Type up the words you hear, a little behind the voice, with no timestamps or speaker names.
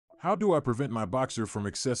How do I prevent my boxer from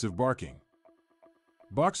excessive barking?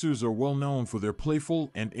 Boxers are well known for their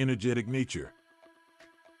playful and energetic nature.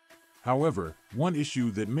 However, one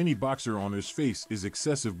issue that many boxer owners face is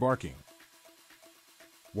excessive barking.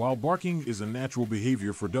 While barking is a natural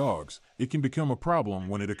behavior for dogs, it can become a problem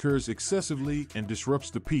when it occurs excessively and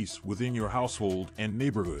disrupts the peace within your household and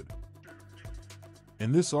neighborhood.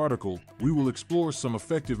 In this article, we will explore some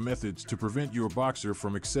effective methods to prevent your boxer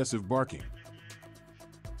from excessive barking.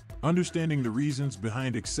 Understanding the reasons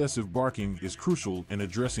behind excessive barking is crucial in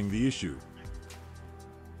addressing the issue.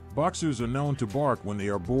 Boxers are known to bark when they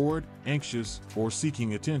are bored, anxious, or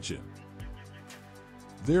seeking attention.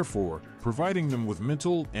 Therefore, providing them with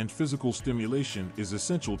mental and physical stimulation is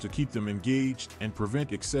essential to keep them engaged and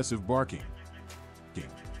prevent excessive barking.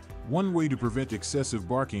 One way to prevent excessive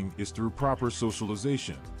barking is through proper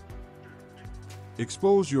socialization.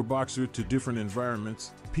 Expose your boxer to different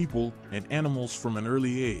environments, people, and animals from an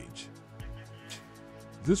early age.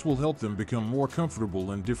 This will help them become more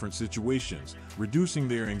comfortable in different situations, reducing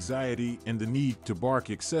their anxiety and the need to bark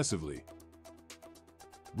excessively.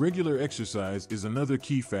 Regular exercise is another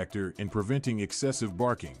key factor in preventing excessive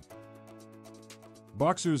barking.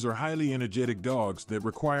 Boxers are highly energetic dogs that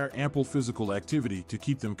require ample physical activity to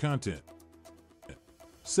keep them content.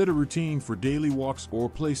 Set a routine for daily walks or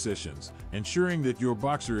play sessions, ensuring that your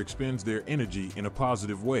boxer expends their energy in a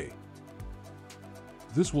positive way.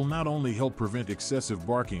 This will not only help prevent excessive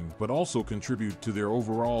barking but also contribute to their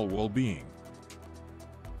overall well-being.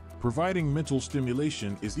 Providing mental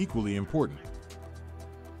stimulation is equally important.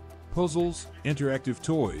 Puzzles, interactive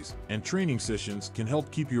toys, and training sessions can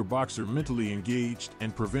help keep your boxer mentally engaged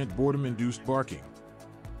and prevent boredom-induced barking.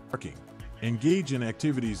 Engage in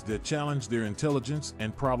activities that challenge their intelligence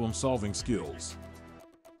and problem-solving skills.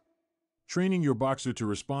 Training your boxer to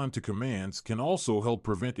respond to commands can also help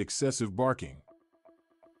prevent excessive barking.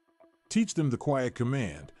 Teach them the quiet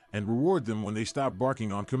command and reward them when they stop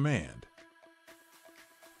barking on command.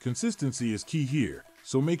 Consistency is key here,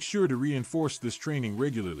 so make sure to reinforce this training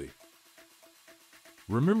regularly.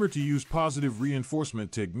 Remember to use positive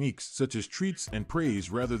reinforcement techniques such as treats and praise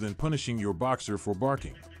rather than punishing your boxer for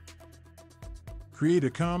barking. Create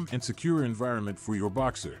a calm and secure environment for your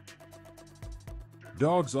boxer.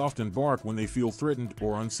 Dogs often bark when they feel threatened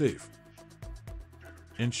or unsafe.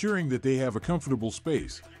 Ensuring that they have a comfortable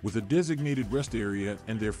space with a designated rest area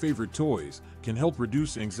and their favorite toys can help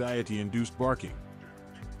reduce anxiety-induced barking.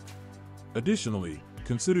 Additionally,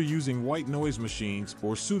 consider using white noise machines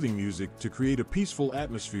or soothing music to create a peaceful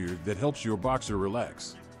atmosphere that helps your boxer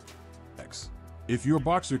relax. If your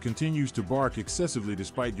boxer continues to bark excessively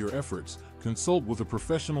despite your efforts, consult with a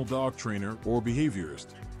professional dog trainer or behaviorist.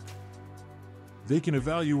 They can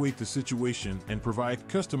evaluate the situation and provide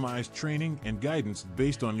customized training and guidance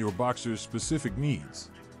based on your boxer's specific needs.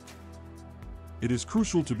 It is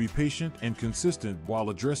crucial to be patient and consistent while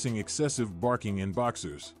addressing excessive barking in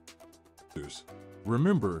boxers.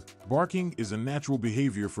 Remember, barking is a natural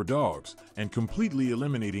behavior for dogs, and completely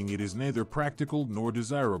eliminating it is neither practical nor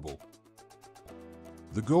desirable.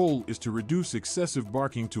 The goal is to reduce excessive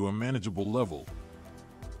barking to a manageable level.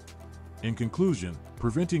 In conclusion,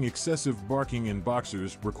 preventing excessive barking in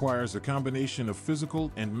boxers requires a combination of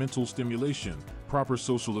physical and mental stimulation, proper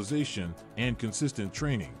socialization, and consistent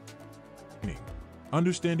training.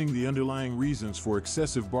 Understanding the underlying reasons for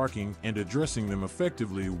excessive barking and addressing them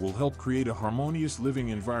effectively will help create a harmonious living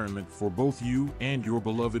environment for both you and your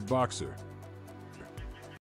beloved boxer.